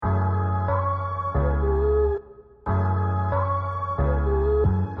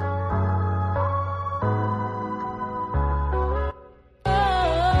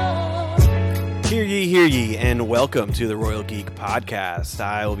Hear ye, and welcome to the Royal Geek Podcast.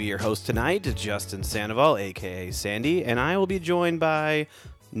 I will be your host tonight, Justin Sandoval, aka Sandy, and I will be joined by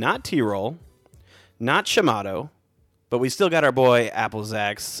not T-Roll, not Shamato, but we still got our boy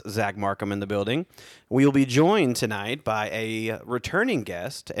Applezach's Zach Markham in the building. We will be joined tonight by a returning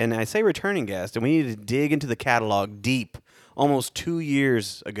guest, and I say returning guest, and we need to dig into the catalog deep. Almost 2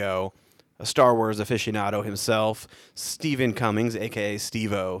 years ago, a Star Wars aficionado himself, Steven Cummings, a.k.a.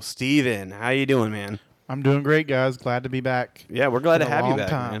 Steve-O. Steven, how you doing, man? I'm doing great, guys. Glad to be back. Yeah, we're glad to have you back,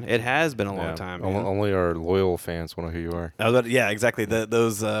 time. man. It has been a long time, man. Only our loyal fans want to know who you are. Yeah, exactly.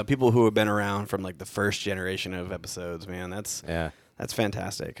 Those people who have been around from like the first generation of episodes, man. That's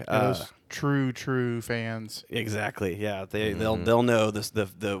fantastic. Those true fans. Exactly. Yeah, they'll know this. I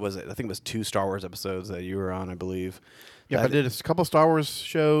think it was 2 Star Wars episodes that you were on, I believe. Yeah, I did a couple Star Wars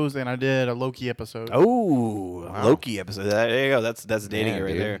shows, and I did a Loki episode. Oh, wow. Loki episode. There you go. That's dating it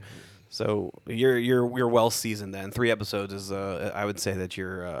right dude. there. So you're well seasoned then. 3 episodes is I would say that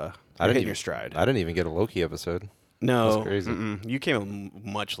you're hitting your stride. I didn't even get a Loki episode. No, That's crazy. You came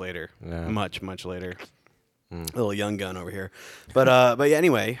much later. Yeah. Much later. Little young gun over here, but yeah.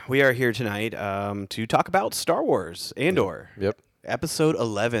 Anyway, we are here tonight to talk about Star Wars Andor. Yep. Episode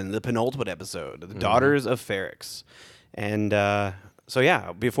 11, the penultimate episode, the Daughters of Ferrix, and so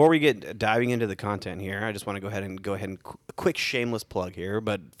yeah. Before we get diving into the content here, I just want to go ahead and quick shameless plug here.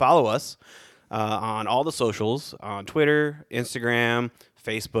 But follow us on all the socials on Twitter, Instagram,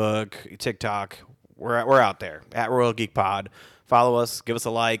 Facebook, TikTok. We're out there at Royal Geek Pod. Follow us, give us a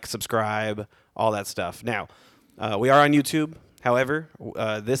like, subscribe, all that stuff. Now, we are on YouTube. However,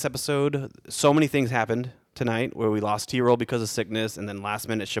 this episode, so many things happened tonight where we lost T-Roll because of sickness, and then last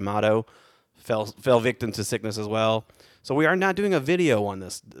minute Shamato fell victim to sickness as well. So we are not doing a video on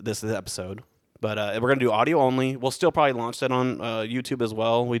this episode, but we're going to do audio only. We'll still probably launch that on YouTube as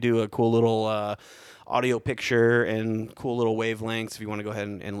well. We do a cool little audio picture and cool little wavelengths if you want to go ahead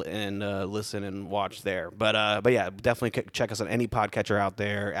and listen and watch there. But yeah, definitely check us on any podcatcher out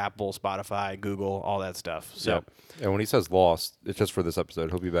there, Apple, Spotify, Google, all that stuff. So, Yep. And when he says lost, it's just for this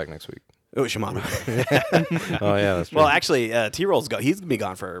episode. He'll be back next week. Oh, Shimano. Oh yeah, that's true. Well, actually, T-Roll's he's gonna be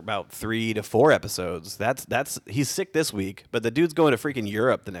gone for about 3 to 4 episodes. He's sick this week, but the dude's going to freaking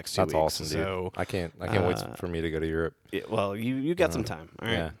Europe the next 2 weeks. That's awesome, dude. So I can't wait for me to go to Europe. well, you got some time. All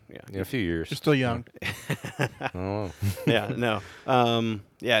right. Yeah. In a few years. You're still young. Oh. Yeah, no.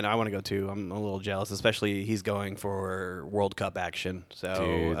 I want to go too. I'm a little jealous, especially he's going for World Cup action. So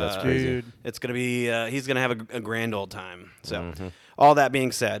Dude, that's crazy. Dude. it's gonna be he's gonna have a grand old time. So all that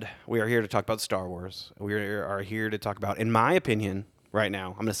being said, we are here to talk about Star Wars. We are here to talk about, in my opinion, right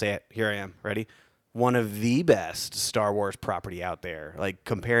now, I'm gonna say it. Here I am. Ready? One of the best Star Wars property out there. Like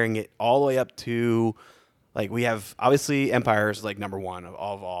comparing it all the way up to, like, we have obviously Empire is like number 1 of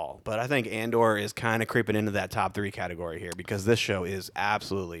all, but I think Andor is kind of creeping into that top 3 category here because this show is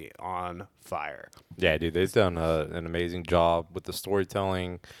absolutely on fire. Yeah, dude, they've done an amazing job with the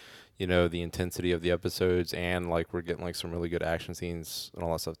storytelling, the intensity of the episodes, and like we're getting like some really good action scenes and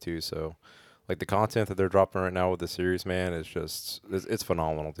all that stuff too. So, like the content that they're dropping right now with the series, man, is just it's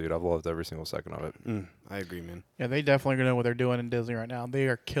phenomenal, dude. I've loved every single second of it. I agree, man. Yeah, they definitely know what they're doing in Disney right now. They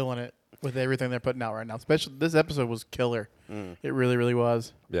are killing it with everything they're putting out right now. Especially this episode was killer. It really, really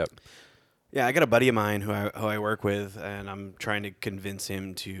was. Yep. Yeah, I got a buddy of mine who I work with, and I'm trying to convince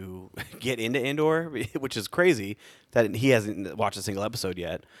him to get into Andor, which is crazy that he hasn't watched a single episode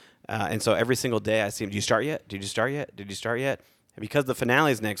yet. And so every single day I see him, "Did you start yet? Did you start yet? Did you start yet?" And because the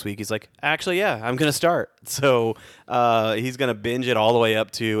finale is next week, he's like, "Actually, yeah, I'm going to start." So he's going to binge it all the way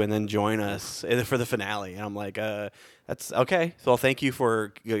up to and then join us for the finale. And I'm like, that's okay. So thank you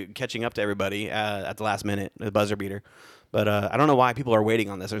for catching up to everybody at the last minute, the buzzer beater. But I don't know why people are waiting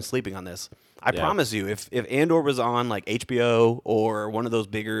on this or sleeping on this. I promise you, if Andor was on like HBO or one of those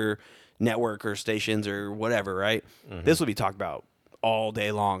bigger network or stations or whatever, right, this would be talked about all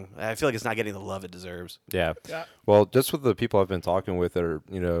day long. I feel like it's not getting the love it deserves. Yeah. Well, just with the people I've been talking with that are,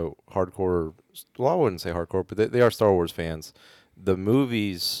 hardcore, well, I wouldn't say hardcore, but they are Star Wars fans. The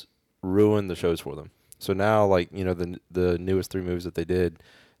movies ruined the shows for them. So now, like, the newest 3 movies that they did,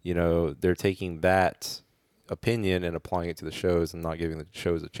 they're taking that opinion and applying it to the shows and not giving the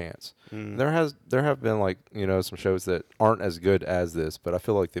shows a chance. There have been like, some shows that aren't as good as this, but I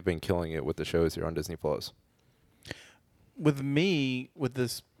feel like they've been killing it with the shows here on Disney Plus. With me, with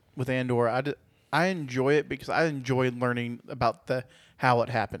Andor, I enjoy it because I enjoy learning about how it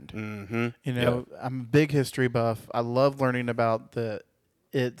happened. I'm a big history buff. I love learning about the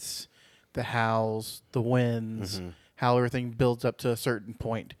hows, the whens, how everything builds up to a certain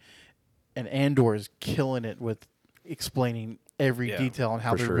point. And Andor is killing it with explaining every detail on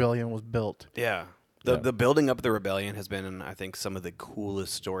how the rebellion was built. Yeah. The building up of the rebellion has been, I think, some of the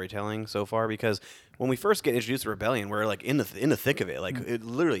coolest storytelling so far, because when we first get introduced to rebellion, we're like in the thick of it. Like it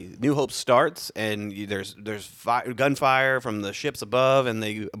literally, New Hope starts, and there's gunfire from the ships above, and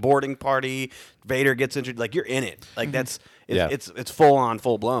the boarding party. Vader gets introduced. Like you're in it. Like it's full on,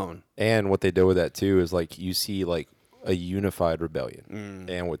 full blown. And what they do with that too is like you see like a unified rebellion.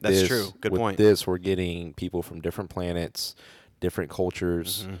 And with That's this, true. Good point. This, we're getting people from different planets, different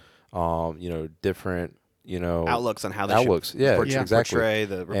cultures, different, Outlooks on how they outlooks. should Exactly. portray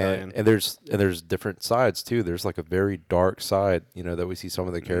the rebellion. And there's different sides too. There's like a very dark side, that we see some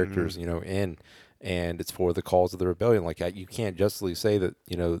of the characters, in, and it's for the cause of the rebellion. Like you can't justly say that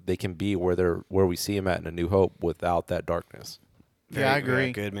they can be where we see them at in A New Hope without that darkness. I agree.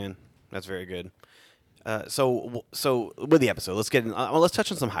 Yeah, good, man. That's very good. So with the episode, let's get in, let's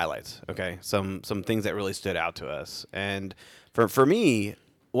touch on some highlights. Okay, some things that really stood out to us. And for me,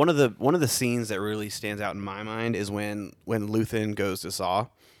 one of the scenes that really stands out in my mind is when Luthen goes to Saw,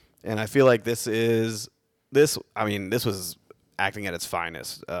 and I feel like this was acting at its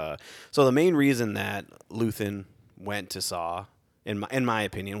finest. So the main reason that Luthen went to Saw, in my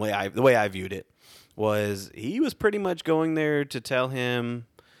opinion, the way I viewed it, was he was pretty much going there to tell him,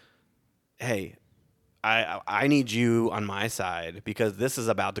 hey, I need you on my side because this is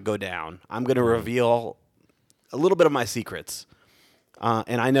about to go down. I'm going to reveal a little bit of my secrets,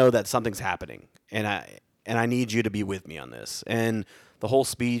 and I know that something's happening, and I need you to be with me on this. And the whole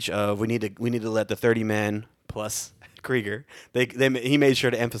speech of we need to let the 30 men plus Krieger. He made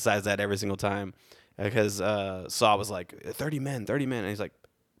sure to emphasize that every single time because Saw was like 30 men, and he's like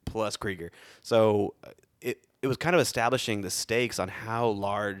plus Krieger. So it was kind of establishing the stakes on how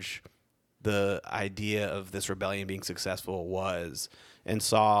large the idea of this rebellion being successful was, and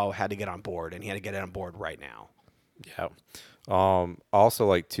Saw had to get on board, and he had to get on board right now. Yeah. Also,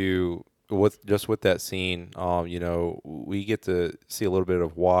 like with that scene, we get to see a little bit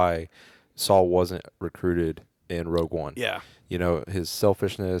of why Saul wasn't recruited in Rogue One. Yeah. His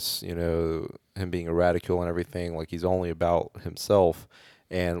selfishness, him being a radical and everything, like he's only about himself.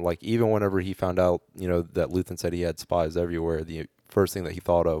 And like even whenever he found out, that Luthen said he had spies everywhere, the first thing that he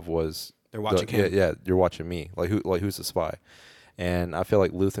thought of was they're watching him. Yeah, you're watching me. Who's the spy? And I feel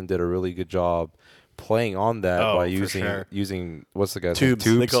like Luthen did a really good job playing on that by using what's the guy's Tubes.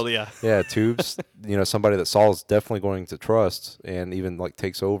 Name? They Tubes. call it, yeah. Yeah, Tubes. Somebody that Saul's definitely going to trust, and even like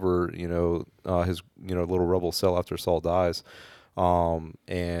takes over, his little rebel cell after Saul dies,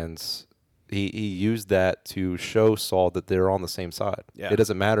 and he used that to show Saul that they're on the same side. Yeah. It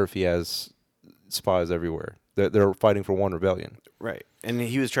doesn't matter if he has spies everywhere. They're fighting for one rebellion. Right. And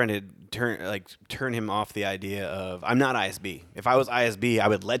he was trying to turn him off the idea of, I'm not ISB. If I was ISB, I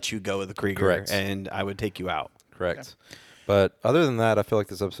would let you go with the Krieger. Correct. And I would take you out. Correct. Yeah. But other than that, I feel like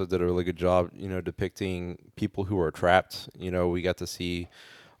this episode did a really good job, depicting people who are trapped. We got to see,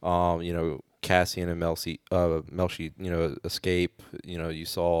 Cassian and Melshi, escape. You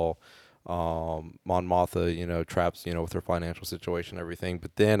saw Mon Mothma, trapped, with her financial situation and everything.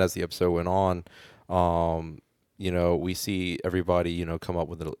 But then as the episode went on, we see everybody, come up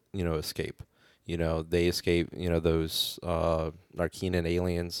with escape. They escape, those Narkenan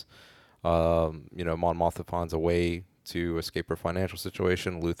aliens. Mon Mothma finds a way to escape her financial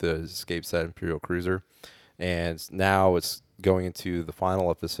situation. Luthen escapes that Imperial cruiser. And now it's going into the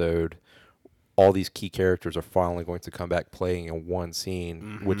final episode. All these key characters are finally going to come back playing in one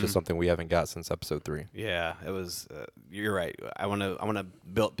scene, which is something we haven't got since episode 3. Yeah, it was. You're right. I want to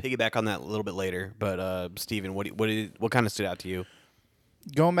piggyback on that a little bit later. But Steven, what kind of stood out to you?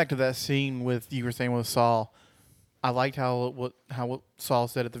 Going back to that scene you were saying with Saul, I liked how what Saul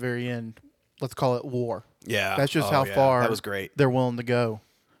said at the very end. Let's call it war. Yeah, that's just how far that was great. They're willing to go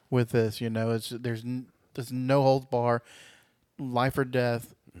with this. There's no holds bar, life or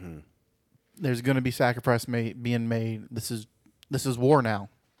death. Mm-hmm. There's going to be sacrifice being made. This is war now.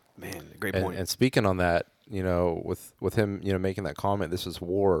 Man, great point. And speaking on that, with him, making that comment, this is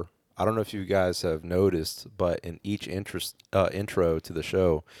war. I don't know if you guys have noticed, but in each intro to the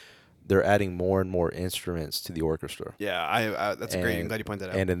show, they're adding more and more instruments to the orchestra. Yeah, that's great. I'm glad you pointed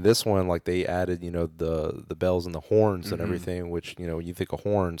that out. And in this one, like they added, the bells and the horns and everything, which when you think of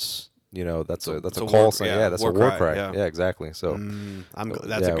horns. That's a call sign. Yeah, that's a war cry. Yeah, exactly. So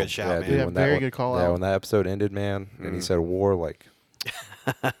that's a good shout, man. Yeah, very good call out. Yeah, when that episode ended, man, and he said war, like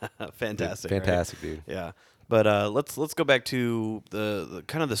fantastic, right? Dude. Yeah, but let's go back to the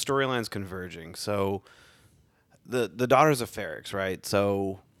kind of the storylines converging. So the daughters of Ferrix, right?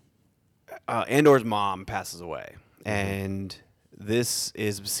 So Andor's mom passes away, and this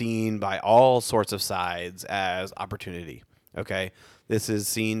is seen by all sorts of sides as opportunity. Okay, this is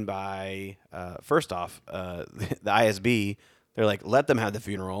seen by first off the ISB. They're like, let them have the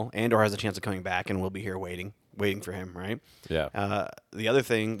funeral. Andor has a chance of coming back, and we'll be here waiting for him, right? Yeah. The other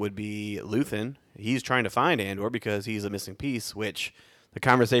thing would be Luthen. He's trying to find Andor because he's a missing piece, which the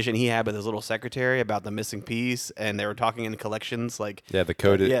conversation he had with his little secretary about the missing piece, and they were talking in collections, like Yeah, the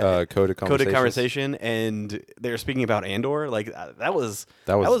coded coded conversations. conversation, and they were speaking about Andor. Like that was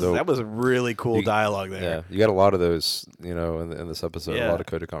dope. really cool dialogue there. Yeah, you got a lot of those, in this episode, Yeah. a lot of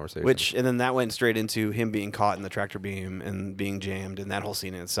coded conversations. And then that went straight into him being caught in the tractor beam and being jammed, and that whole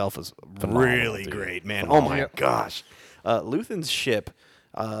scene in itself was really dude. great, man. Phenomenal. Oh my gosh, Luthen's ship.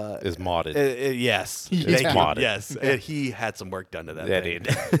 is modded. Yes, He's Thank you. modded. Yes, he had some work done to that. Yeah, thing.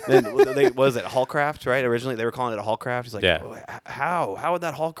 dude. Then was it Hallcraft? Right, originally they were calling it a Hallcraft. He's like, Yeah. "Oh, how would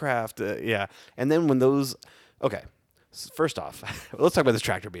that Hallcraft? Yeah, and then when those, okay, first off, let's talk about this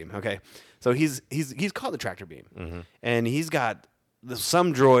tractor beam. Okay, so he's caught the tractor beam, and he's got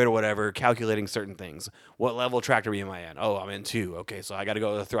some droid or whatever calculating certain things. What level tractor beam am I in? Oh, I'm in 2. Okay, so I got to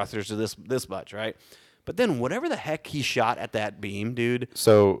go to the thrusters to this much, right? But then whatever the heck he shot at that beam, dude.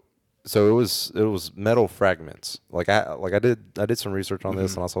 So it was metal fragments. I did some research on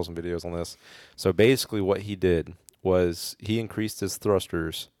this, and I saw some videos on this. So basically, what he did was he increased his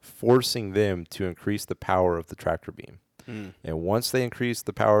thrusters, forcing them to increase the power of the tractor beam. And once they increased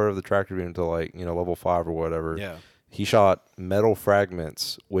the power of the tractor beam to level 5 or whatever, Yeah. he shot metal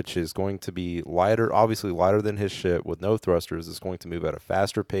fragments, which is going to be lighter, obviously lighter than his ship with no thrusters. It's going to move at a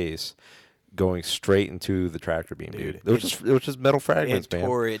faster pace, going straight into the tractor beam, dude. It was just metal fragments, It man.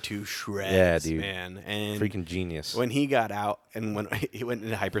 tore it to shreds, Yeah, dude. man. And Freaking genius. when he got out and when he went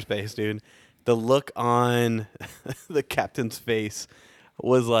into hyperspace, dude, the look on the captain's face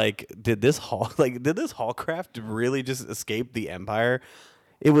was like, did this Hallcraft really just escape the Empire?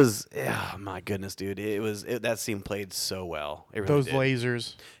 It was, oh my goodness, dude. That scene played so well. It really Those did.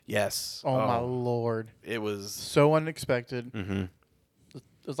 lasers. Yes. Oh, my Lord. It was. So unexpected. Mm-hmm.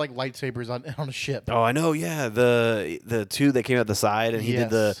 It was like lightsabers on a ship. Oh, I know. Yeah, the two that came out the side, and he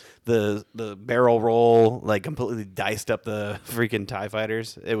did Yes. the barrel roll, like completely diced up the freaking TIE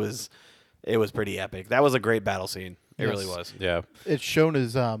fighters. It was pretty epic. That was a great battle scene. It really Yes. was. Yeah. It's shown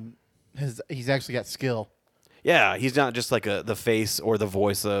his he's actually got skill. Yeah, he's not just like the face or the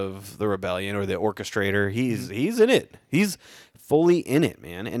voice of the rebellion or the orchestrator. He's in it. He's fully in it,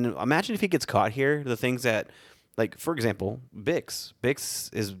 man. And imagine if he gets caught here. The things that, like, for example, Bix.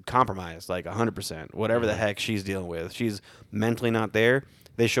 Bix is compromised, like 100%. Whatever the heck she's dealing with, she's mentally not there.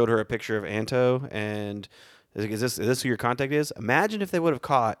 They showed her a picture of Anto, and is this who your contact is? Imagine if they would have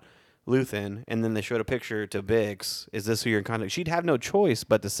caught Luthen, and then they showed a picture to Bix. Is this who you're in contact? She'd have no choice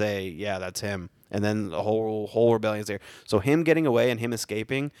but to say, yeah, that's him. And then the whole rebellion's there. So him getting away and him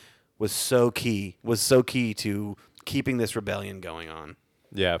escaping was so key. To keeping this rebellion going on.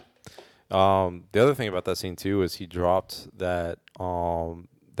 Yeah. The other thing about that scene too is he dropped that Alderaan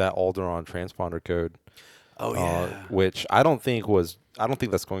transponder code. Oh yeah. Which I don't think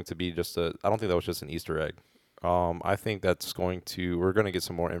that's going to be I don't think that was just an Easter egg. I think we're going to get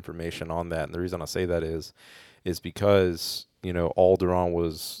some more information on that. And the reason I say that is because, Alderaan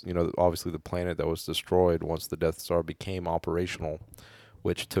was, obviously the planet that was destroyed once the Death Star became operational,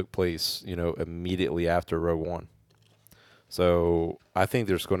 which took place, immediately after Rogue One. So I think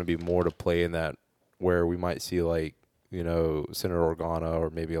there's going to be more to play in that, where we might see Senator Organa, or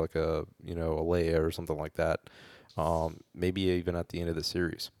maybe like a Leia or something like that. Maybe even at the end of the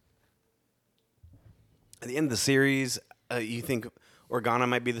series. At the end of the series, you think Organa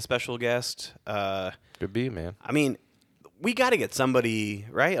might be the special guest? Could be, man. I mean, we got to get somebody,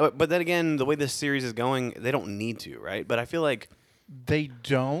 right? But then again, the way this series is going, they don't need to, right? But I feel like They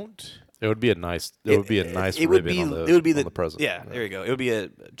don't. It would be a nice. It would be a nice it would ribbon be on it would be on the present. Yeah, there you go. It would be a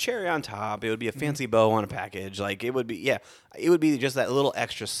cherry on top. It would be a fancy bow on a package. Like it would be. Yeah, it would be just that little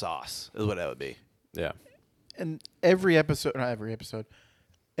extra sauce. Is what that would be. Yeah. And every episode,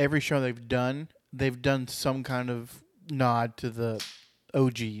 every show they've done some kind of nod to the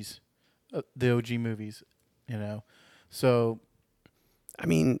OGs, the OG movies, So, I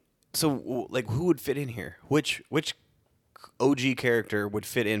mean, so like, who would fit in here? Which OG character would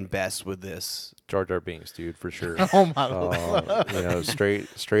fit in best with this? Jar Jar Binks, dude, for sure. oh my Lord.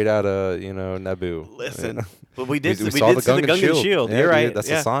 Straight out of Naboo. Listen, but we did we see saw the Gungan shield. Yeah, You're dude, right. that's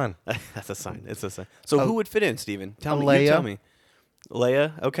yeah. a sign. That's a sign. It's a sign. So who would fit in, Steven? Tell me. Leia. You tell me.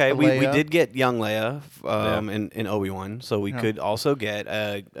 Leia. Okay, we Leia. did get young Leia in Obi-Wan, so we could also get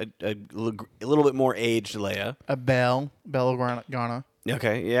a little bit more aged Leia. A Bell Organa.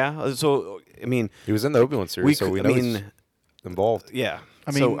 Okay, yeah. So I mean, He was in the Obi-Wan series, so we know he's involved. yeah.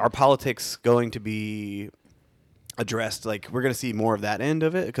 I so mean- are politics going to be addressed. Like we're gonna see more of that end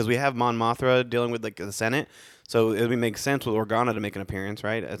of it because we have Mon Mothra dealing with like the Senate, so it would make sense with Organa to make an appearance,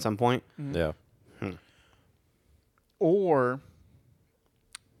 right, at some point. Yeah. Or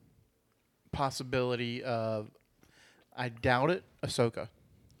possibility of, I doubt it, Ahsoka.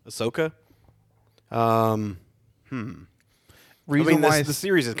 Ahsoka. Reason I mean, why the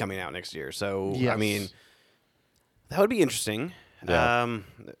series is coming out next year, so I Yes. mean, that would be interesting. Yeah.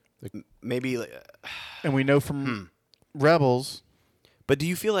 Maybe, and we know from Rebels. but do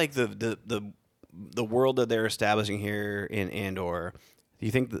you feel like the world that they're establishing here in Andor? Do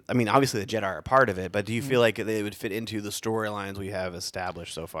you think? I mean, obviously the Jedi are a part of it, but do you feel like they would fit into the storylines we have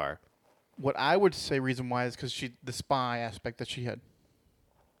established so far? What I would say reason why is because the spy aspect that she had.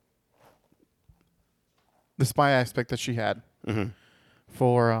 The spy aspect that she had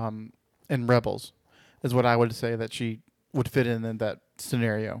for in Rebels is what I would say that she would fit in that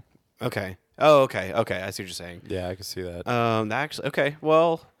scenario. Okay. Oh, okay. Okay, I see what you're saying. Yeah, I can see that. Actually, okay.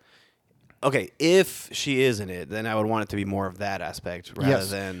 Well, okay. If she is in it, then I would want it to be more of that aspect rather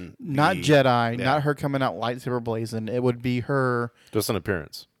Yes. than Not the- Jedi, yeah. not her coming out lightsaber blazing. It would be her. Just an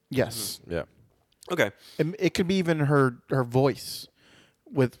appearance. Yes, Yeah. Okay. it could be even her voice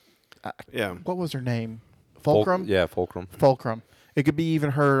with Yeah. what was her name? Fulcrum. Yeah, Fulcrum. Fulcrum. It could be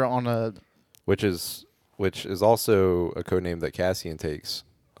even her on a. Which is also a code name that Cassian takes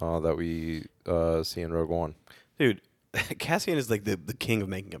that we see in Rogue One. Dude, Cassian is like the king of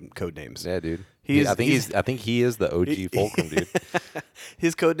making up code names. Yeah, dude. He's- I think he is the OG Fulcrum, dude.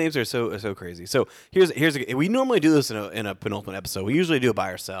 His code names are so crazy. So here's we normally do this in a penultimate episode. We usually do a buy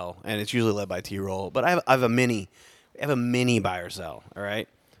or sell, and it's usually led by T-Roll. But I have a mini buy or sell. All right,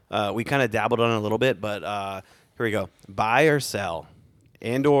 we kind of dabbled on it a little bit, but here we go. Buy or sell.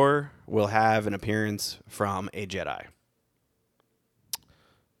 Andor will have an appearance from a Jedi.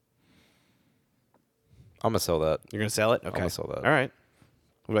 I'm gonna sell that. You're gonna sell it? Okay. gonna sell that. All right.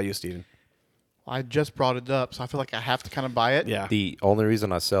 What about you, Steven? I just brought it up, so I feel like I have to kind of buy it. Yeah. The only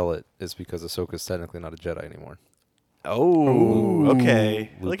reason I sell it is because Ahsoka's technically not a Jedi anymore. Oh, okay.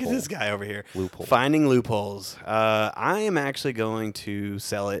 Look at Loophole. this guy over here. Loophole. Finding loopholes. I am actually going to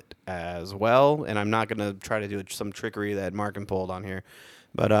sell it as well, and I'm not going to try to do some trickery that Markin pulled on here,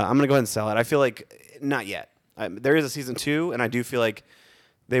 but I'm going to go ahead and sell it. I feel like not yet. There is a season 2, and I do feel like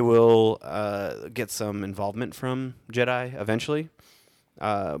they will get some involvement from Jedi eventually,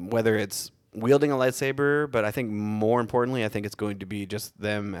 whether it's wielding a lightsaber, but I think more importantly, I think it's going to be just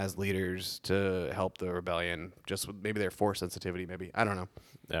them as leaders to help the rebellion, just with maybe their force sensitivity, maybe. I don't know.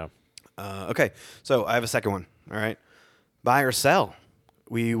 Yeah. Okay, so I have a second one. All right. Buy or sell.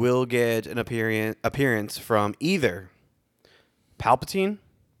 We will get an appearance from either Palpatine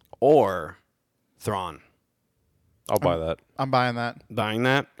or Thrawn. I'll buy that. I'm buying that. Buying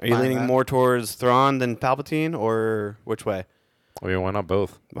that? Are you Buying leaning that. more towards Thrawn than Palpatine, or which way? I mean, why not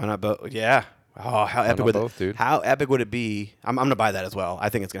both? Why not both? Yeah. Oh, how epic not would both, dude? How epic would it be? I'm gonna buy that as well. I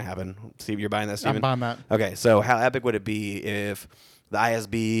think it's gonna happen. Steve, you're buying that, Steven? I'm buying that. Okay, so how epic would it be if the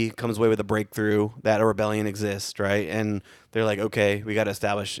ISB comes away with a breakthrough that a rebellion exists, right? And they're like, okay, we got to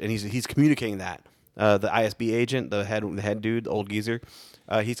establish, and he's communicating that. The ISB agent, the head dude, the old geezer,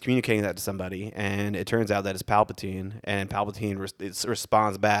 he's communicating that to somebody, and it turns out that it's Palpatine, and Palpatine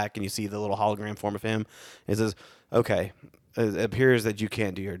responds back, and you see the little hologram form of him. It says, okay, it appears that you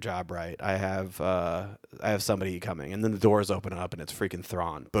can't do your job right. I have somebody coming, and then the doors open up, and it's freaking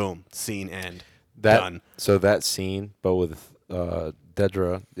Thrawn. Boom, scene end. Done. So that scene, but with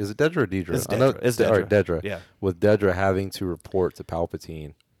Dedra, is it Dedra or Deidre? It's I know Dedra. It's All right, Dedra. Dedra. Yeah. With Dedra having to report to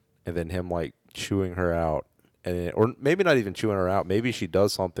Palpatine, and then him like chewing her out, or maybe not even chewing her out. Maybe she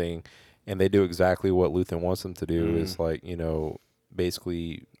does something, and they do exactly what Luthen wants them to do. Is like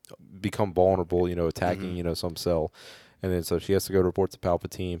basically become vulnerable. Attacking some cell, and then so she has to go report to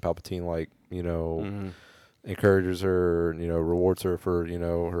Palpatine. Palpatine encourages her, rewards her for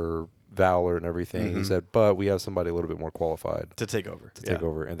her valor and everything. He said, but we have somebody a little bit more qualified To take over. take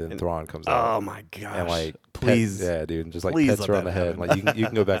over, and then Thrawn comes out. Oh my gosh! And like please, yeah, dude, and just like please pets let her on that the head. happen. Like you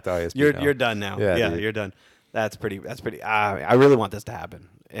can go back to ISB. now. you're done now. Yeah, Yeah, dude. you're done. That's pretty. I really want this to happen,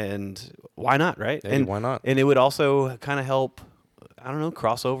 and why not, right? Hey, and why not? And it would also kind of help. I don't know,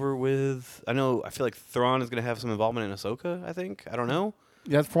 crossover with. I feel like Thrawn is going to have some involvement in Ahsoka. I think. I don't know.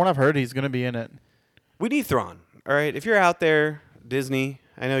 Yeah, from what I've heard, he's going to be in it. We need Thrawn. All right, if you're out there, Disney,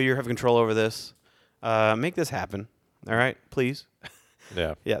 I know you have control over this. Make this happen. All right, please.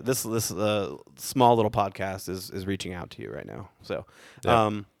 Yeah. Yeah, this small little podcast is reaching out to you right now. So, Yeah.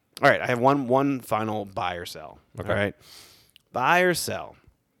 all right, I have one final buy or sell. Okay. All right, buy or sell.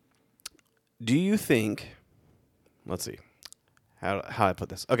 Do you think? Let's see, how I put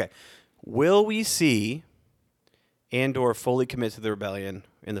this. Okay, will we see Andor fully commit to the rebellion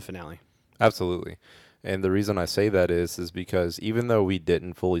in the finale. Absolutely. And the reason I say that is because even though we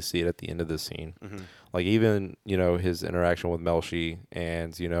didn't fully see it at the end of the scene, like even, his interaction with Melshi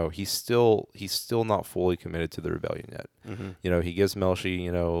and, he's still not fully committed to the rebellion yet. He gives Melshi,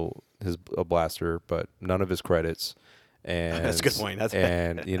 a blaster, but none of his credits. And That's a good point.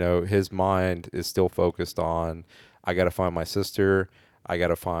 And, his mind is still focused on, I got to find my sister. I got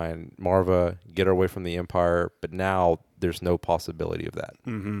to find Marva, get her away from the Empire. But now there's no possibility of that.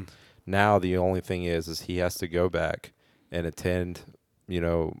 Mm-hmm. Now the only thing is he has to go back and attend,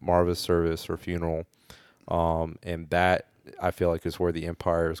 Marva's service or funeral, and that I feel like is where the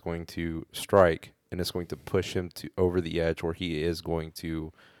Empire is going to strike, and it's going to push him to over the edge, where he is going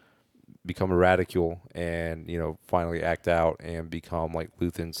to become a radical and finally act out and become like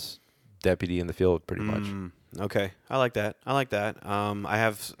Luthen's deputy in the field, pretty much. Okay, I like that. I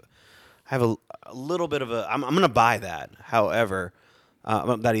have a little bit of a. I'm going to buy that. However.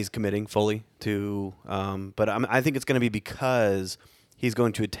 That he's committing fully to, but I think it's going to be because he's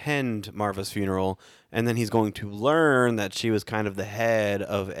going to attend Marva's funeral, and then he's going to learn that she was kind of the head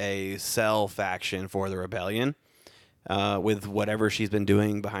of a cell faction for the rebellion, with whatever she's been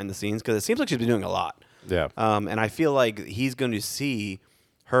doing behind the scenes, because it seems like she's been doing a lot. Yeah. And I feel like he's going to see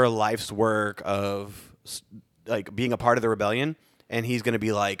her life's work of like being a part of the rebellion, and he's going to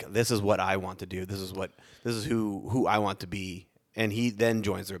be like, "This is what I want to do. This is who I want to be." And he then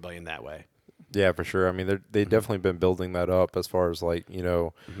joins the rebellion that way. Yeah, for sure. I mean, they've definitely been building that up as far as like,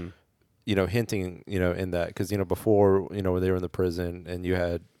 hinting, in that. Because, before, when they were in the prison and you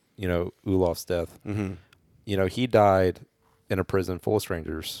had, Ulaf's death, he died in a prison full of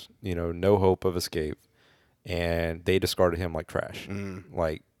strangers, no hope of escape. And they discarded him like trash.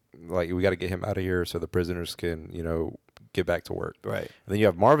 Like we got to get him out of here so the prisoners can, get back to work. Right. And then you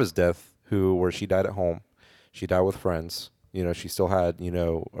have Marva's death, where she died at home. She died with friends. She still had,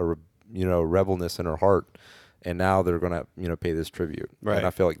 a rebelness in her heart, and now they're going to, pay this tribute. Right. And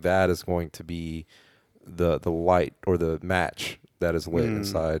I feel like that is going to be the light or the match that is lit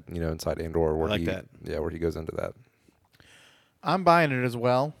inside Andor, where where he goes into that. I'm buying it as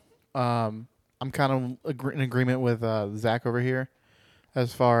well. I'm kind of in agreement with Zach over here,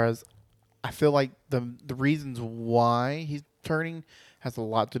 as far as I feel like the reasons why he's turning has a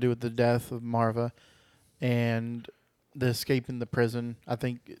lot to do with the death of Marva and the escape in the prison. I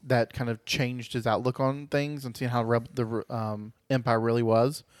think that kind of changed his outlook on things and seeing how the Empire really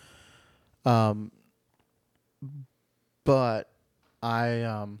was. But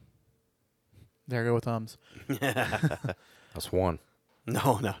I there I go with thumbs. That's one.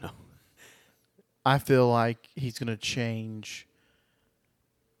 No. I feel like he's going to change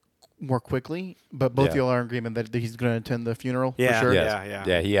more quickly, but both of y'all are in agreement that he's going to attend the funeral. Yeah, for sure. Yes.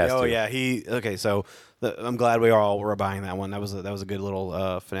 Yeah, he has to. Oh yeah, okay. So I'm glad we all were buying that one. That was a good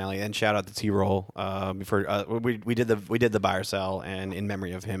little finale. And shout out to T-Roll. We did the buy or sell, and in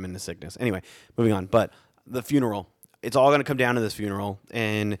memory of him and his sickness. Anyway, moving on. But the funeral, it's all going to come down to this funeral.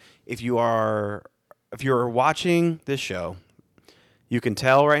 And if you're watching this show, you can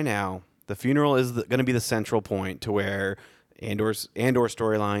tell right now the funeral is going to be the central point to where Andor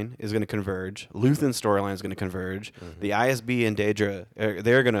storyline is going to converge. Luthen's storyline is going to converge. The ISB and Daedra,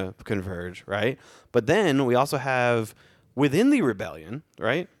 they're going to converge, right? But then we also have, within the rebellion,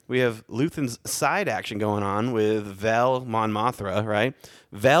 right? We have Luthen's side action going on with Vel Mon Mothma, right?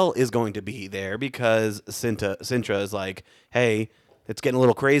 Vel is going to be there because Cintra is like, hey, it's getting a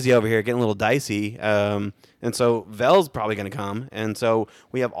little crazy over here, getting a little dicey. And so Vel's probably going to come. And so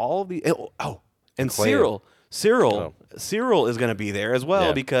we have all the... and Cyril... Cyril is going to be there as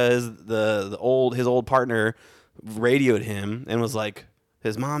well because his old partner radioed him and was like,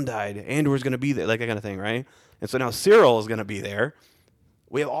 his mom died. Andor's going to be there, like that kind of thing, right? And so now Cyril is going to be there.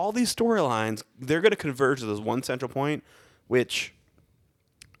 We have all these storylines. They're going to converge to this one central point, which,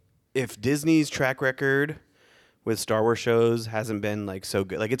 if Disney's track record with Star Wars shows hasn't been like so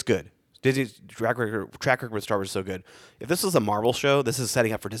good, like it's good. Disney's track record with Star Wars is so good. If this was a Marvel show, this is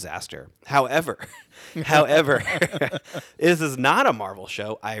setting up for disaster. However, this is not a Marvel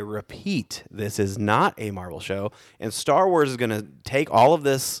show. I repeat, this is not a Marvel show. And Star Wars is going to take all of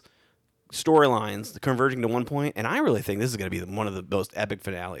this storylines, converging to one point, and I really think this is going to be one of the most epic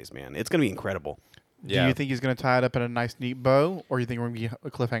finales, man. It's going to be incredible. Do you think he's going to tie it up in a nice, neat bow, or do you think we're going to get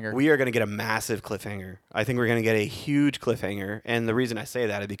a cliffhanger? We are going to get a massive cliffhanger. I think we're going to get a huge cliffhanger. And the reason I say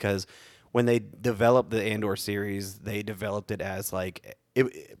that is because when they developed the Andor series, they developed it as like,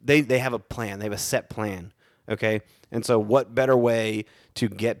 they have a plan. They have a set plan, okay? And so what better way to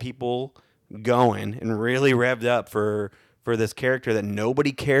get people going and really revved up for for this character that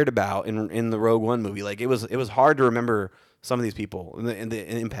nobody cared about in the Rogue One movie. Like it was hard to remember some of these people and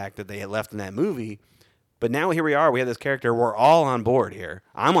the impact that they had left in that movie. But now here we are. We have this character. We're all on board here.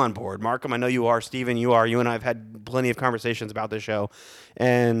 I'm on board. Markham, I know you are. Steven, you are. You and I have had plenty of conversations about this show.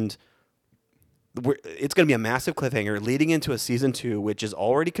 And it's going to be a massive cliffhanger leading into a season 2, which is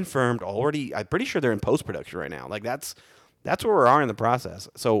already confirmed. I'm pretty sure they're in post-production right now. Like that's where we are in the process.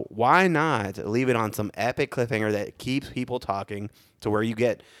 So why not leave it on some epic cliffhanger that keeps people talking to where you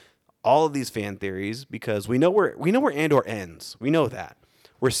get all of these fan theories, because we know where Andor ends. We know that.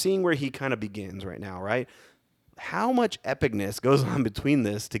 We're seeing where he kind of begins right now, right? How much epicness goes on between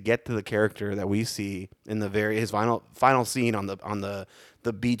this to get to the character that we see in his final scene on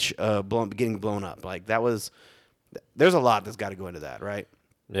the beach getting blown up. Like there's a lot that's got to go into that, right?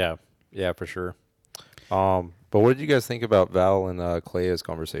 Yeah, for sure. But what did you guys think about Val and Clea's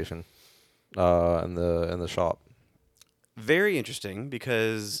conversation in the shop? Very interesting,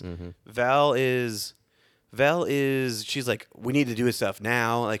 because Val is she's like, we need to do his stuff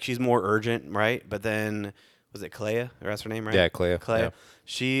now. Like she's more urgent, right? But then was it Clea? That's her name, right? Yeah, Clea. Clea. Yeah.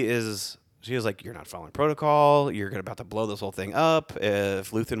 She was like, you're not following protocol. You're about to blow this whole thing up.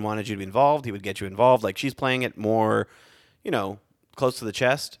 If Luthen wanted you to be involved, he would get you involved. Like she's playing it more, close to the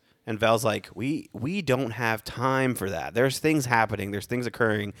chest. And Val's like, we don't have time for that. There's things happening. There's things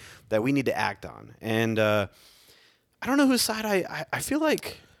occurring that we need to act on. And I don't know whose side I feel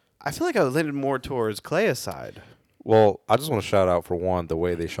like I landed more towards Clea's side. Well, I just want to shout out, for one, the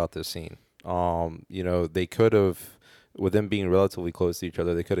way they shot this scene. They could have, with them being relatively close to each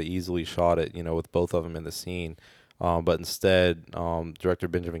other, they could have easily shot it, with both of them in the scene. But instead, director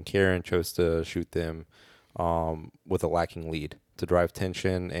Benjamin Caron chose to shoot them with a lacking lead to drive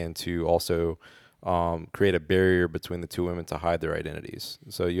tension and to also create a barrier between the two women to hide their identities.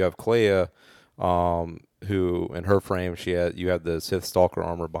 So you have Clea, who in her frame you have the Sith Stalker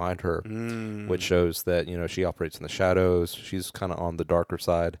armor behind her, which shows that she operates in the shadows. She's kind of on the darker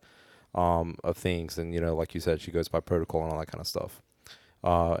side of things, and like you said, she goes by protocol and all that kind of stuff.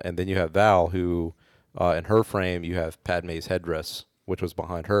 And then you have Val, who in her frame you have Padme's headdress, which was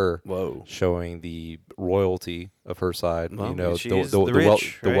behind her. Whoa. Showing the royalty of her side. Well, she's the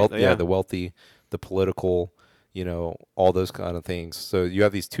rich, right? The wealthy, the political, all those kind of things. So you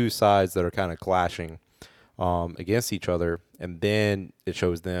have these two sides that are kind of clashing against each other, and then it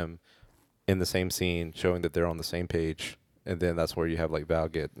shows them in the same scene, showing that they're on the same page, and then that's where you have like Val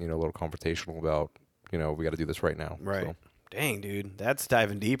get a little confrontational about we got to do this right now. Right. So. Dang, dude, that's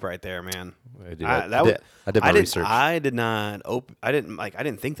diving deep right there, man. I did my research. I didn't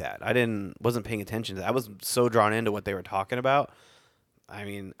think that. Wasn't paying attention to that. I was so drawn into what they were talking about. I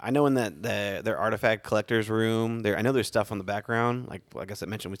mean, I know in their artifact collector's room, I know there's stuff on the background. Like I said,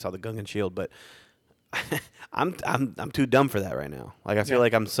 mentioned, we saw the Gungan shield, but I'm too dumb for that right now. Like I feel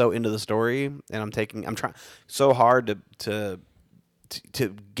like I'm so into the story, and I'm trying so hard to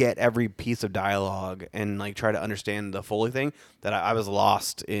get every piece of dialogue and like try to understand the Foley thing that I was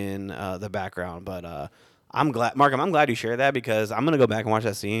lost in the background. But I'm glad, Markham, I'm glad you shared that, because I'm gonna go back and watch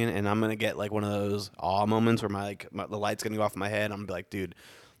that scene, and I'm gonna get like one of those awe moments where the light's gonna go off in my head. And I'm gonna be like, dude,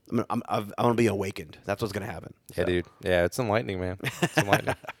 I'm gonna be awakened. That's what's gonna happen. Yeah, dude. Yeah, it's enlightening, man. It's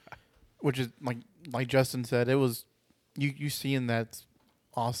enlightening. Which is like Justin said, it was you seeing that's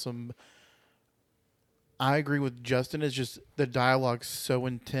awesome. I agree with Justin. It's just the dialogue's so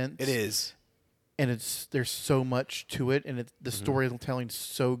intense. It is, and there's so much to it, and the storytelling's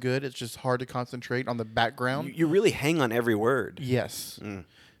so good. It's just hard to concentrate on the background. You really hang on every word. Yes,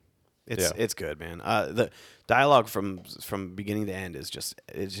 it's good, man. The dialogue from beginning to end is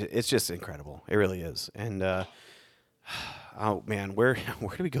it's just incredible. It really is. And oh man, where do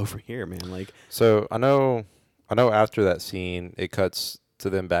we go from here, man? Like, so I know after that scene, it cuts to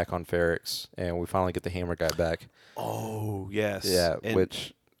them back on Ferrix, and we finally get the Hammer guy back. Oh yes, yeah, and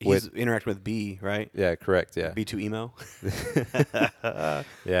which he's interacting with B, right? Yeah, correct. Yeah, B2 emo.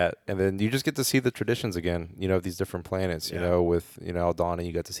 Yeah, and then you just get to see the traditions again. These different planets. With Aldhani,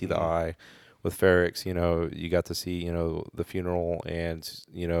 you got to see the Eye. With Ferrix, you got to see the funeral and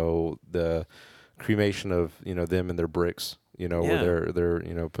the cremation of them and their bricks. Where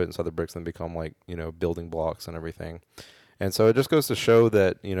they're put inside the bricks and become like building blocks and everything. And so it just goes to show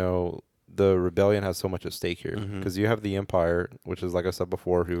that, the rebellion has so much at stake here, because you have the Empire, which is, like I said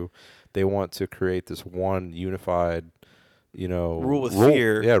before, who they want to create this one unified, rule with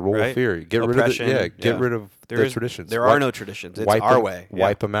fear. Yeah, rule with fear. Get Oppression. rid of the traditions. There are no traditions. It's our way.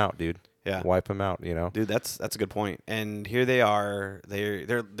 Wipe them out, dude. Yeah. Wipe them out, Dude, that's a good point. And here they are.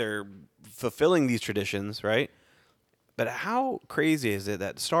 They're fulfilling these traditions, right? But how crazy is it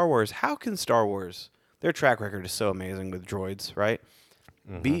that how can Star Wars their track record is so amazing with droids, right?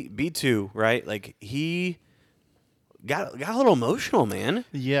 Mm-hmm. B2, right? Like he got a little emotional, man.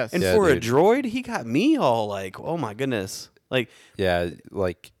 Yes. And Yeah, for a dude. droid, he got me all like, oh my goodness. Like Yeah,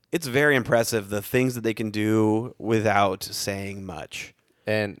 like it's very impressive the things that they can do without saying much.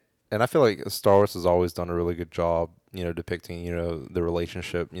 and I feel like Star Wars has always done a really good job, depicting, the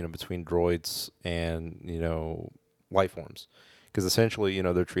relationship, between droids and, life forms. Because essentially,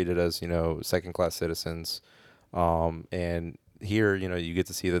 they're treated as, second-class citizens. And here, you get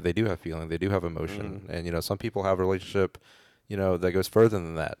to see that they do have feeling, they do have emotion. And, some people have a relationship, that goes further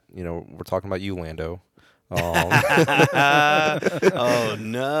than that. We're talking about you, Lando. Oh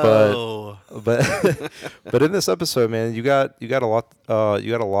no! But in this episode, man, you got a lot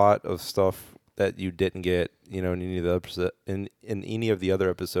of stuff that you didn't get, in any of the in any of the other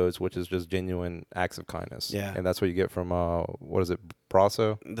episodes, which is just genuine acts of kindness. Yeah. And that's what you get from what is it,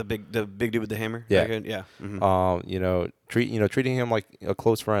 Brasso? The big dude with the hammer. Yeah. That guy? Yeah. Mhm. Treating him like a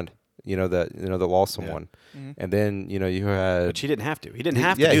close friend. That lost someone, and then you had. But she didn't have to. He didn't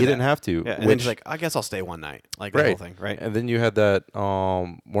have to. Yeah, do he that. didn't have to. Yeah, and then she's like, I guess I'll stay one night. Like the whole thing, right? And then you had that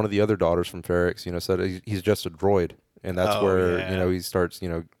one of the other daughters from Ferrix, said he's just a droid, and that's Oh, where yeah. he starts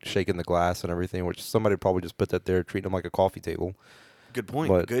shaking the glass and everything, which somebody probably just put that there, treating him like a coffee table. Good point.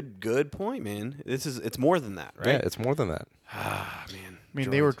 But- Good point, man. It's more than that, right? Yeah, it's more than that. Ah, man. I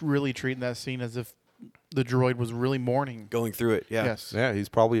mean, they were Droids. really treating that scene as if the droid was really mourning. going through it. Yeah. Yes. Yeah, he's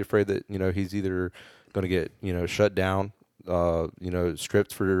probably afraid that he's either going to get shut down,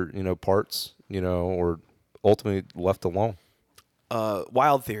 stripped for parts, or ultimately left alone.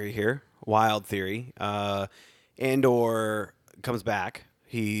 Wild theory here. Wild theory. Andor comes back.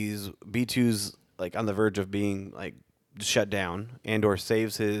 He's B2's like on the verge of being like shut down. Andor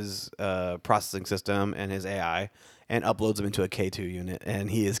saves his processing system and his AI and uploads him into a K2 unit, and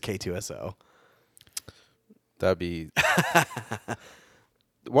he is K2SO. That'd be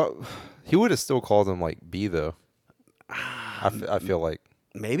what he would have still called him like B though. I feel like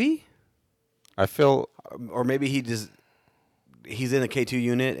Maybe, or maybe he's in a K2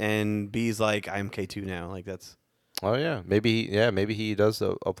 unit and B's like, I'm K2 now. Like that's oh yeah, maybe he does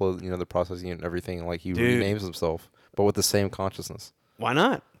upload the processing unit and everything, like he Dude. renames himself but with the same consciousness. why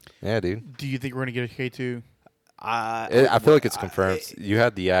not? Yeah, dude. Do you think we're gonna get a K2? I feel like it's confirmed. You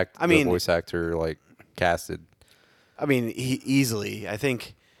had the voice actor like casted. I mean, easily. I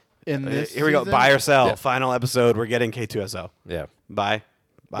think. In this Here we go. season? Buy or sell. Yeah. Final episode. We're getting K2SO. Yeah. Bye.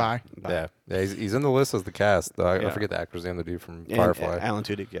 Bye. Yeah, he's in the list as the cast. I Yeah. forget the actor's name, the dude from And, Firefly. Alan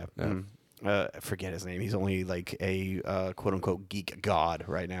Tudyk. Yeah. Yeah. Mhm. I forget his name. He's only like a quote unquote geek god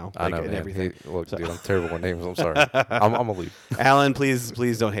right now. I Like, know, and man. everything. Look, dude, I'm terrible with names. I'm sorry. I'm gonna leave. Alan, please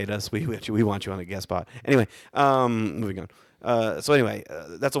don't hate us. We want you on a guest spot. Anyway, moving on. So anyway,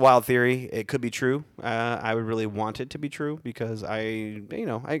 that's a wild theory. It could be true. I would really want it to be true because I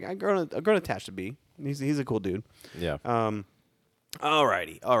grown attached to B. He's a cool dude. Yeah.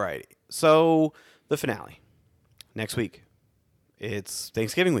 Alrighty. So the finale next week. It's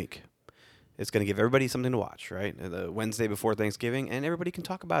Thanksgiving week. It's going to give everybody something to watch, right? The Wednesday before Thanksgiving, and everybody can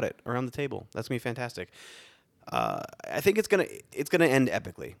talk about it around the table. That's going to be fantastic. I think it's gonna end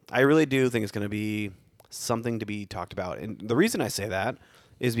epically. I really do think it's going to be something to be talked about. And the reason I say that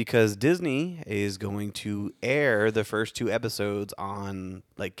is because Disney is going to air the first 2 episodes on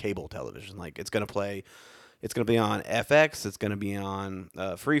like cable television. Like it's going to be on FX. It's going to be on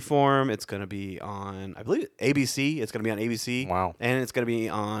Freeform. It's going to be on, I believe, ABC. It's going to be on ABC. Wow. And it's going to be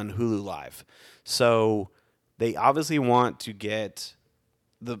on Hulu Live. So they obviously want to get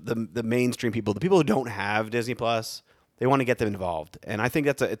the mainstream people, the people who don't have Disney Plus, they want to get them involved. And I think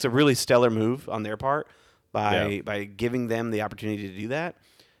it's a really stellar move on their part by giving them the opportunity to do that,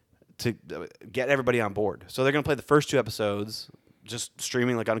 to get everybody on board. So they're going to play the first 2 episodes just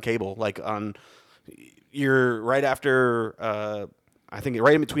streaming like on cable, like on. You're right after, I think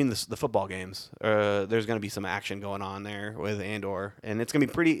right in between the football games. There's going to be some action going on there with Andor, and it's going to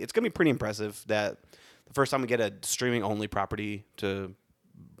be pretty impressive that the first time we get a streaming only property to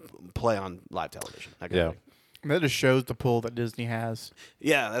play on live television. That kind of Yeah. thing. That just shows the pull that Disney has.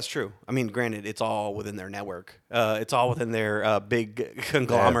 Yeah, that's true. I mean, granted, it's all within their network. It's all within their big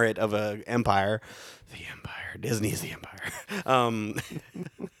conglomerate of a empire. The empire. Disney's the empire.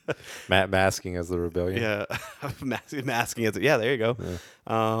 Masking as the rebellion. Yeah, masking it. Yeah, there you go.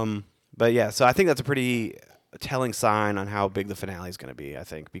 But yeah, so I think that's a pretty telling sign on how big the finale is going to be. I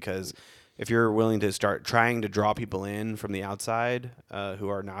think because if you're willing to start trying to draw people in from the outside who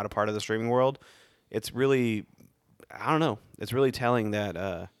are not a part of the streaming world, it's really, I don't know. It's really telling that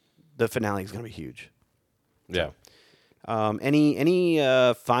the finale is going to be huge. Yeah. Any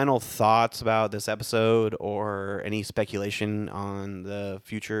final thoughts about this episode or any speculation on the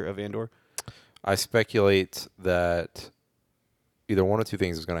future of Andor? I speculate that either one or two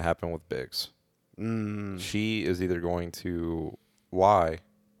things is going to happen with Biggs. She is either going to lie,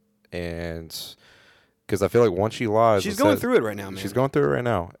 and because I feel like once she lies, She's going through it right now, man. She's going through it right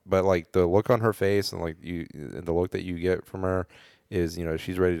now. But like the look on her face and like the look that you get from her is,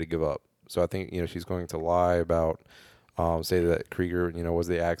 she's ready to give up. So I think she's going to lie about, say that Krieger, was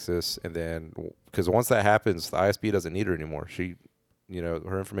the Axis, and then because once that happens, the ISB doesn't need her anymore. She,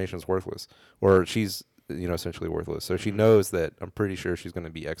 her information is worthless, or she's essentially worthless. So she knows that I'm pretty sure she's going to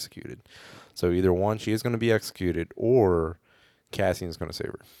be executed. So either one, she is going to be executed, or Cassian's going to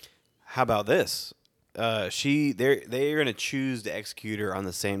save her. How about this? They're going to choose to execute her on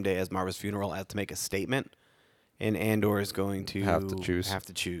the same day as Marva's funeral to make a statement, and Andor is going to Have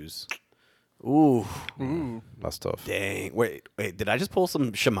to choose. Ooh, That's tough. dang! Wait! Did I just pull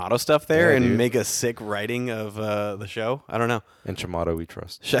some Shamato stuff there Yeah, and dude. make a sick writing of the show? I don't know. And Shamato, we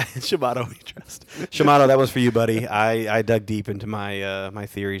trust. Shamato, we trust. Shamato, that was for you, buddy. I dug deep into my my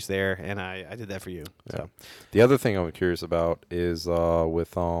theories there, and I did that for you. Yeah. The other thing I'm curious about is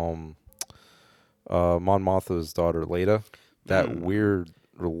with Mon Mothma's daughter Leda, that weird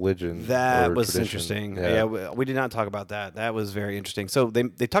religion. That or was tradition. interesting. Yeah, We did not talk about that. That was very interesting. So they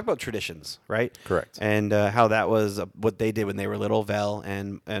talk about traditions, right? correct. And how that was what they did when they were little, Vel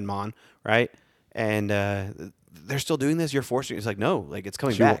and Mon, right? And they're still doing this. You're forcing. It's like no, like it's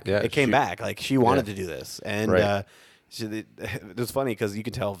coming back. It came back. Like she wanted to do this, and Right. it was funny because you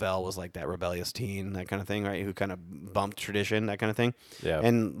could tell Vel was like that rebellious teen, that kind of thing, right? Who kind of bumped tradition, that kind of thing. Yeah.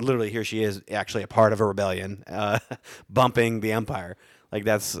 And literally, here she is, actually a part of a rebellion, bumping the Empire. Like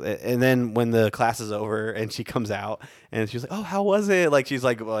that's, and then when the class is over and she comes out and she's like, "Oh, how was it?" Like she's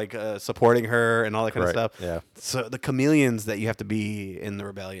like supporting her and all that kind of Right, stuff. yeah. So the chameleons that you have to be in the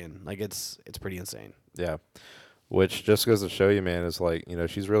rebellion, like it's pretty insane. Yeah. Which just goes to show you, man, is like,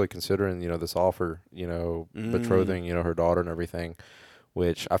 she's really considering, this offer, betrothing, her daughter and everything,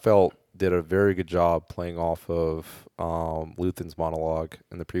 which I felt did a very good job playing off of Luthen's monologue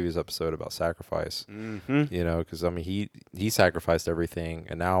in the previous episode about sacrifice. Because, I mean, he sacrificed everything,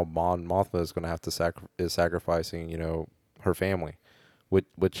 and now Mon Mothma is going to have to is sacrificing, her family,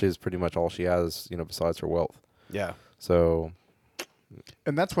 which is pretty much all she has, besides her wealth. Yeah. So,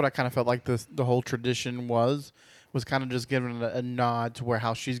 And that's what I kind of felt like the whole tradition was kind of just giving a nod to where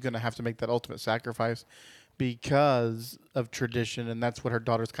how she's going to have to make that ultimate sacrifice because of tradition, and that's what her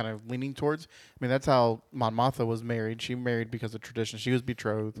daughter's kind of leaning towards. I mean, that's how Mon Mothma was married. She married because of tradition. She was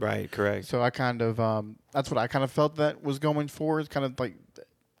betrothed. Right. Correct. So I kind of that's what I kind of felt that was going for, is kind of like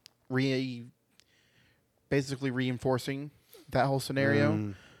basically reinforcing that whole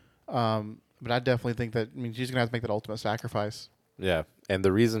scenario. But I definitely think that, I mean, she's going to have to make that ultimate sacrifice. yeah. And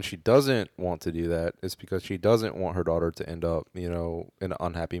the reason she doesn't want to do that is because she doesn't want her daughter to end up, in an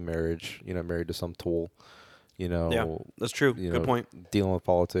unhappy marriage, married to some tool, Yeah, that's true. Good point. dealing with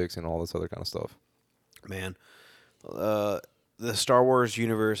politics and all this other kind of stuff. Man, the Star Wars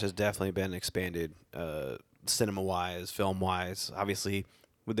universe has definitely been expanded, cinema-wise, film-wise. Obviously,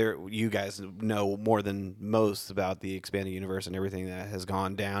 you guys know more than most about the expanded universe and everything that has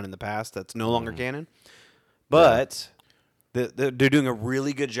gone down in the past that's no longer canon. But they're doing a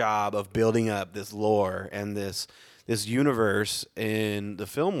really good job of building up this lore and this universe in the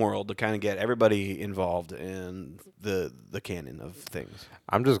film world to kind of get everybody involved in the canon of things.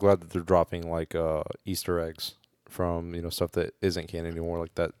 I'm just glad that they're dropping like Easter eggs from stuff that isn't canon anymore.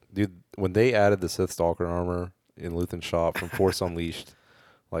 Like that, dude. When they added the Sith Stalker armor in Luthen's shop from Force Unleashed,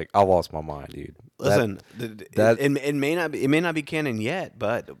 like I lost my mind, dude. Listen, that- it may not be canon yet,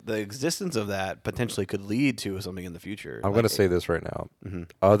 but the existence of that potentially could lead to something in the future. I'm going to say this right now.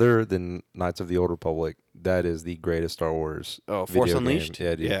 Other than Knights of the Old Republic, that is the greatest Star Wars. Force video Unleashed,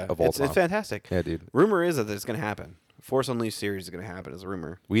 game, yeah, dude, of all time. it's fantastic. Yeah, dude. Rumor is that it's going to happen. Force Unleashed series is going to happen. Is a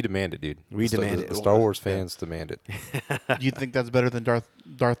rumor. We demand it, dude. We demand it. The Star Wars fans demand it. You think that's better than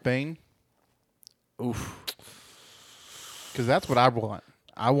Darth Bane? Oof. Because that's what I want.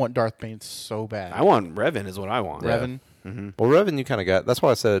 I want Darth Bane so bad. I want Revan is what I want. Revan. Well, Revan, you kind of got. That's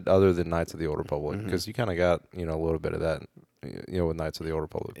why I said other than Knights of the Old Republic, because you kind of got a little bit of that, with Knights of the Old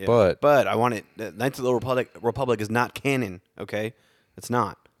Republic. Yeah. But I want it. Knights of the Old Republic is not canon. Okay, it's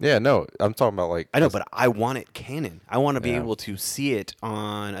not. Yeah, no, I'm talking about like. I know, but I want it canon. I want to be Yeah. able to see it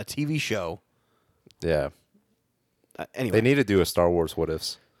on a TV show. Yeah, Anyway, they need to do a Star Wars What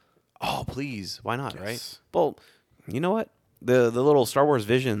Ifs. oh please, why not? Yes. Right? Well, you know what? The little Star Wars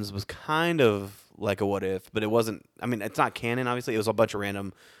Visions was kind of like a what if, but it wasn't. I mean, it's not canon. Obviously, it was a bunch of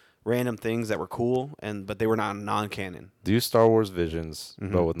random random things that were cool, but they were not non-canon. Do Star Wars Visions,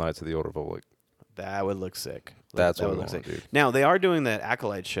 Mm-hmm. but with Knights of the Old Republic. That would look sick. That's that what would I want, dude. Now they are doing that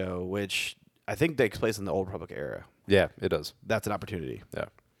Acolyte show, which I think takes place in the Old Republic era. Yeah, it does. That's an opportunity. Yeah.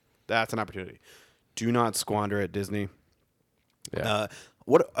 That's an opportunity. Do not squander it, Disney. Yeah.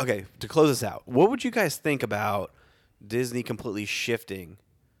 Okay, to close this out, what would you guys think about Disney completely shifting,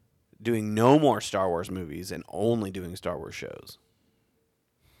 doing no more Star Wars movies and only doing Star Wars shows?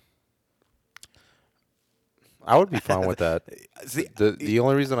 I would be fine with that. See, The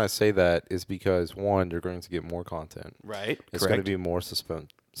only reason I say that is because, one, you're going to get more content. right? It's going to be more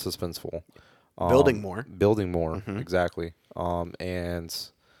suspenseful. Building more. Building more, exactly. And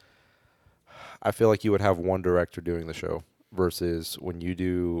I feel like you would have one director doing the show versus when you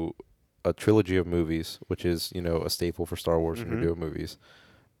do a trilogy of movies, which is, a staple for Star Wars when you're doing movies.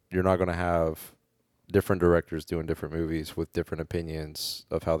 You're not going to have different directors doing different movies with different opinions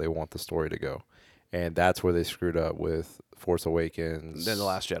of how they want the story to go. And that's where they screwed up with Force Awakens. Then The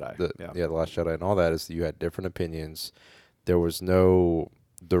Last Jedi. The Last Jedi and all that is you had different opinions. There was no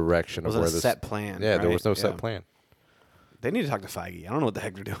direction of where this set plan. Yeah, there right? was no set plan. They need to talk to Feige. I don't know what the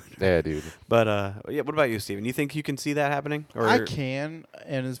heck they're doing. Yeah, dude. But what about you, Steven? You think you can see that happening? Or I can,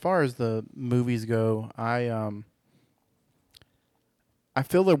 and as far as the movies go, I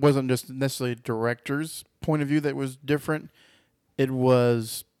feel there wasn't just necessarily a director's point of view that was different. It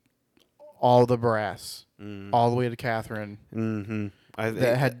was all the brass, all the way to Catherine,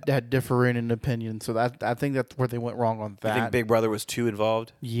 that had differing opinions. So I think that's where they went wrong on that. I think Big Brother was too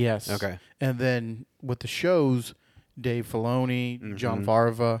involved. Yes. Okay. And then with the shows, Dave Filoni, John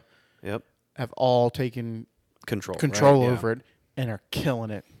Farva, Yep. have all taken Control right? over it and are killing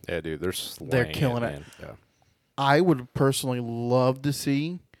it. Yeah, dude. They're killing it. man. Yeah. I would personally love to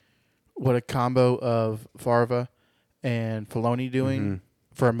see what a combo of Farva and Filoni doing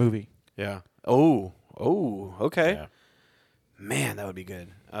for a movie. Yeah. Oh. Okay. Yeah. Man, that would be good.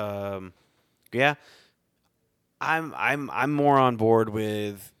 Yeah. I'm more on board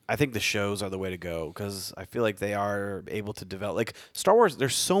with. I think the shows are the way to go because I feel like they are able to develop. Like Star Wars,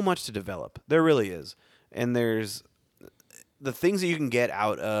 there's so much to develop. There really is, and there's the things that you can get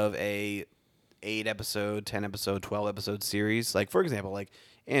out of a 8-episode, 10-episode, 12-episode series. Like for example, like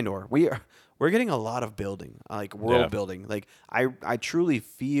Andor, we're getting a lot of building, like world building. Like I truly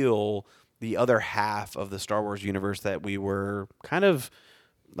feel the other half of the Star Wars universe that we were kind of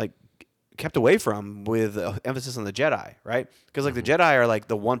like kept away from with emphasis on the Jedi, right? Because like the Jedi are like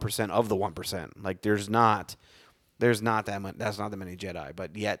the 1% of the 1%. Like there's not that much. That's not that many Jedi,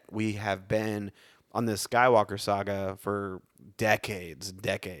 but yet we have been on this Skywalker saga for decades,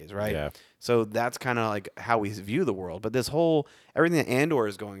 right? Yeah. So that's kind of like how we view the world. But everything that Andor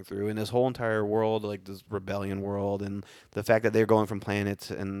is going through, and this whole entire world, like this rebellion world, and the fact that they're going from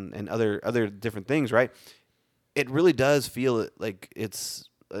planets and other different things, right? It really does feel like it's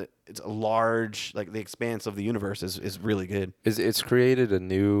a large, like the expanse of the universe is really good. It's created a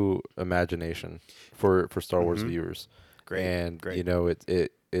new imagination for Star Wars viewers. Great. And Great.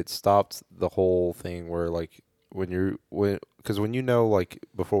 It stopped the whole thing where like when like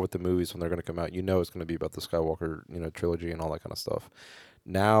before with the movies when they're going to come out, it's going to be about the Skywalker, trilogy and all that kind of stuff.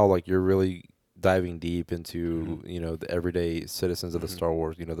 Now like you're really diving deep into, the everyday citizens of the Star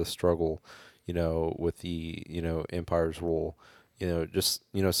Wars, the struggle, with the, Empire's rule. Just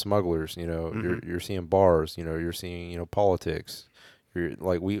smugglers. You're seeing bars. You're seeing politics.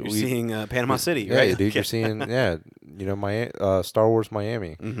 You're seeing Panama City, yeah, right? dude. You're seeing Star Wars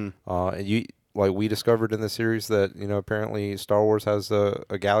Miami. And we discovered in the series that apparently Star Wars has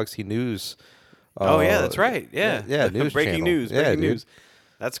a Galaxy News. That's right. Yeah, news breaking channel. news. Yeah, Breaking dude. news.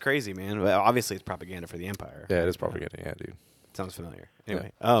 That's crazy, man. Well, obviously, it's propaganda for the Empire. Yeah, it is propaganda. Yeah, dude. Sounds familiar.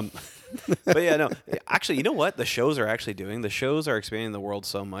 Anyway, but yeah, no. Actually, you know what? The shows are actually doing. The shows are expanding the world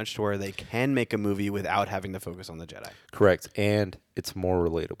so much to where they can make a movie without having to focus on the Jedi. Correct, and it's more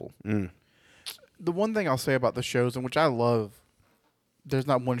relatable. The one thing I'll say about the shows, and which I love, there's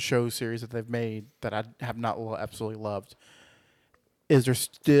not one show series that they've made that I have not absolutely loved, is they're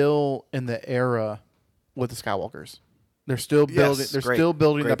still in the era with the Skywalkers. They're still building. They're still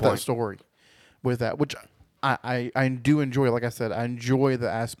building up that story with that, which I do enjoy. Like I said, I enjoy the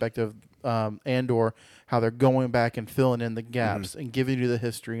aspect of Andor, how they're going back and filling in the gaps and giving you the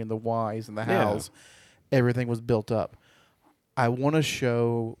history and the whys and the hows. Everything was built up. I want to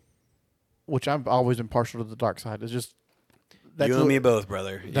show, which I've always been partial to the dark side. It's just you and me both,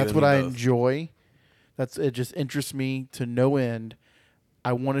 brother. That's what I enjoy. It just interests me to no end.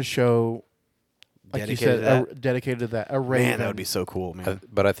 I want to show, like dedicated you said, dedicated to that. A Raven. Man, that would be so cool, man.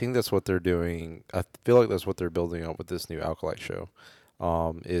 But I think that's what they're doing. I feel like that's what they're building up with this new Acolyte show.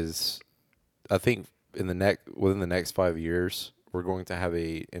 is I think within the next 5 years, we're going to have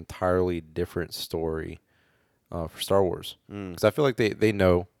a entirely different story for Star Wars. Because I feel like they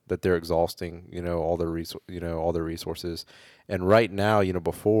know that they're exhausting, all their resources. And right now,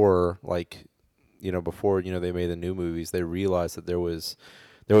 before they made the new movies, they realized that there was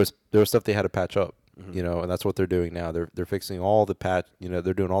stuff they had to patch up. And that's what they're doing now. They're fixing all the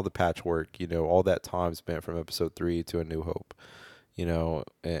they're doing all the patchwork, all that time spent from episode 3 to A New Hope,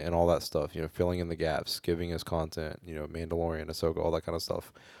 and all that stuff, filling in the gaps, giving us content, Mandalorian, Ahsoka, all that kind of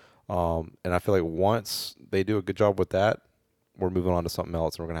stuff. And I feel like once they do a good job with that, we're moving on to something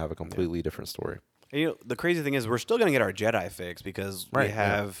else, and we're going to have a completely different story. And, the crazy thing is we're still going to get our Jedi fix because we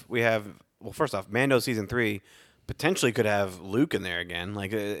have, well, first off, Mando season 3 potentially could have Luke in there again.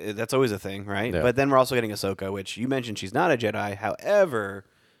 Like, that's always a thing, right? Yeah. But then we're also getting Ahsoka, which you mentioned she's not a Jedi. However,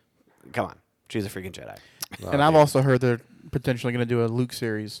 come on, she's a freaking Jedi. And I've also heard they're potentially going to do a Luke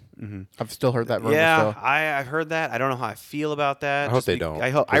series. I've still heard that rumor. Yeah, So. I've heard that. I don't know how I feel about that. I hope they don't.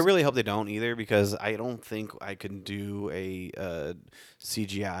 I really hope they don't either, because I don't think I can do a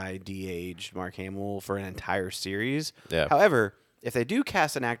CGI de-aged Mark Hamill for an entire series. Yeah. However, if they do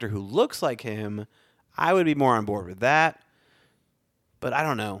cast an actor who looks like him, I would be more on board with that. But I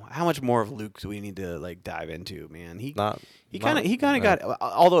don't know how much more of Luke do we need to dive into, man. He kind of got.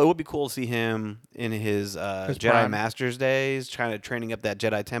 Although it would be cool to see him in his Jedi prime. Masters days, training up that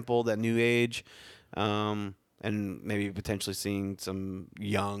Jedi Temple, that New Age, and maybe potentially seeing some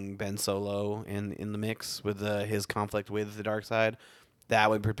young Ben Solo in the mix with his conflict with the dark side.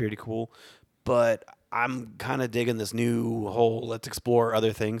 That would be pretty cool. But I'm kind of digging this new whole let's explore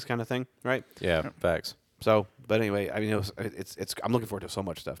other things kind of thing, right? Yeah, facts. So, but anyway, I mean, it's. I'm looking forward to so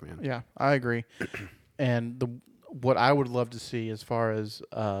much stuff, man. Yeah, I agree. And what I would love to see as far as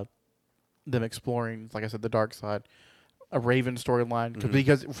them exploring, like I said, the dark side, a Raven storyline,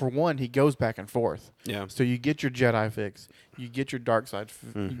 because for one, he goes back and forth. Yeah. So you get your Jedi fix, you get your dark side,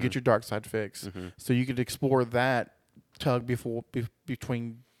 you get your dark side fix. So you could explore that tug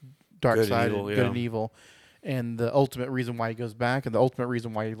between dark Good and side, evil, good yeah. and evil, and the ultimate reason why he goes back and the ultimate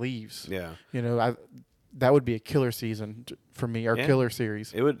reason why he leaves. Yeah. That would be a killer season for me, or Yeah. killer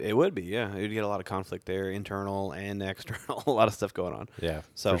series. It would be, yeah. It would get a lot of conflict there, internal and external, a lot of stuff going on. Yeah,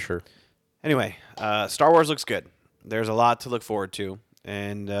 So- for sure. Anyway, Star Wars looks good. There's a lot to look forward to,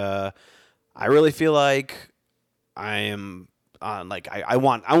 and I really feel like I am on. I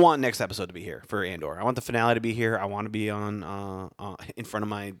want next episode to be here for Andor. I want the finale to be here. I want to be on in front of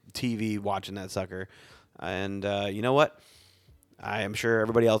my TV watching that sucker, and you know what? I am sure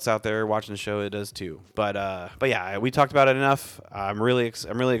everybody else out there watching the show it does too. But yeah, we talked about it enough. I'm really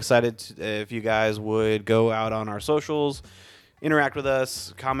excited if you guys would go out on our socials, interact with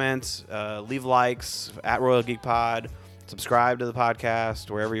us, comment, leave likes at Royal Geek Pod, subscribe to the podcast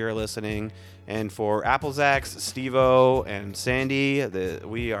wherever you're listening. And for Applezax, Steve-O, and Sandy,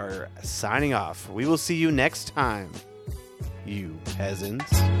 we are signing off. We will see you next time, you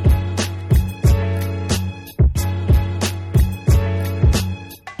peasants.